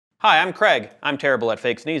Hi, I'm Craig. I'm terrible at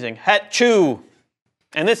fake sneezing. Hatchoo!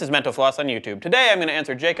 And this is Mental Floss on YouTube. Today I'm going to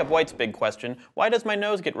answer Jacob White's big question, why does my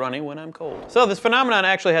nose get runny when I'm cold? So this phenomenon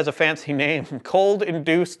actually has a fancy name,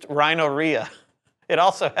 cold-induced rhinorrhea. It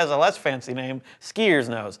also has a less fancy name, skier's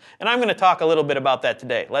nose. And I'm going to talk a little bit about that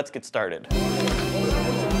today. Let's get started.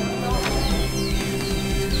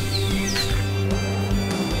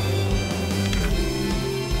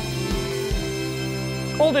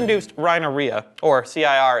 Cold-induced rhinorrhea, or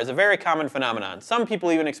CIR, is a very common phenomenon. Some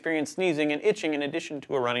people even experience sneezing and itching in addition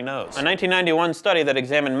to a runny nose. A 1991 study that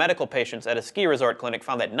examined medical patients at a ski resort clinic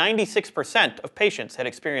found that 96% of patients had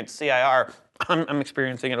experienced CIR. I'm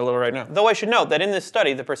experiencing it a little right now. Though I should note that in this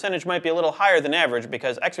study, the percentage might be a little higher than average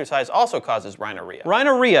because exercise also causes rhinorrhea.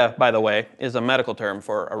 Rhinorrhea, by the way, is a medical term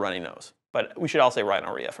for a runny nose. But we should all say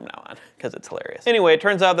rhinorrhea from now on, because it's hilarious. Anyway, it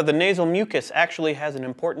turns out that the nasal mucus actually has an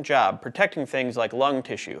important job, protecting things like lung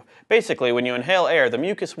tissue. Basically, when you inhale air, the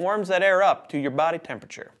mucus warms that air up to your body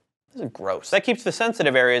temperature. This is gross. That keeps the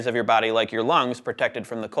sensitive areas of your body, like your lungs, protected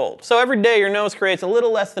from the cold. So every day your nose creates a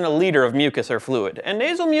little less than a liter of mucus or fluid, and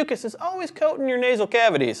nasal mucus is always coating your nasal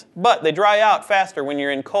cavities, but they dry out faster when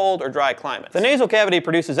you're in cold or dry climates. The nasal cavity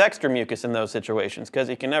produces extra mucus in those situations, because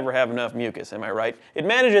you can never have enough mucus, am I right? It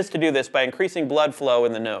manages to do this by increasing blood flow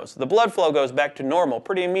in the nose. The blood flow goes back to normal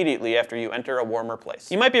pretty immediately after you enter a warmer place.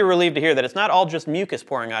 You might be relieved to hear that it's not all just mucus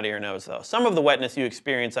pouring out of your nose, though. Some of the wetness you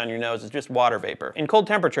experience on your nose is just water vapor. In cold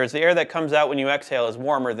temperatures, the air that comes out when you exhale is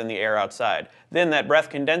warmer than the air outside. Then that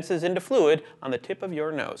breath condenses into fluid on the tip of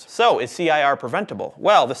your nose. So, is CIR preventable?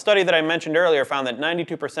 Well, the study that I mentioned earlier found that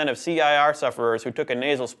 92% of CIR sufferers who took a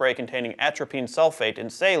nasal spray containing atropine sulfate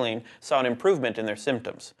and saline saw an improvement in their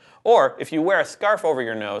symptoms. Or, if you wear a scarf over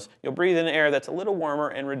your nose, you'll breathe in air that's a little warmer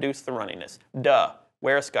and reduce the runniness. Duh.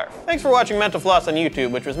 Wear a scarf. Thanks for watching Mental Floss on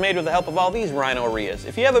YouTube, which was made with the help of all these rhinorrheas.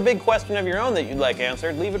 If you have a big question of your own that you'd like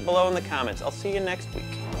answered, leave it below in the comments. I'll see you next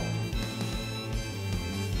week.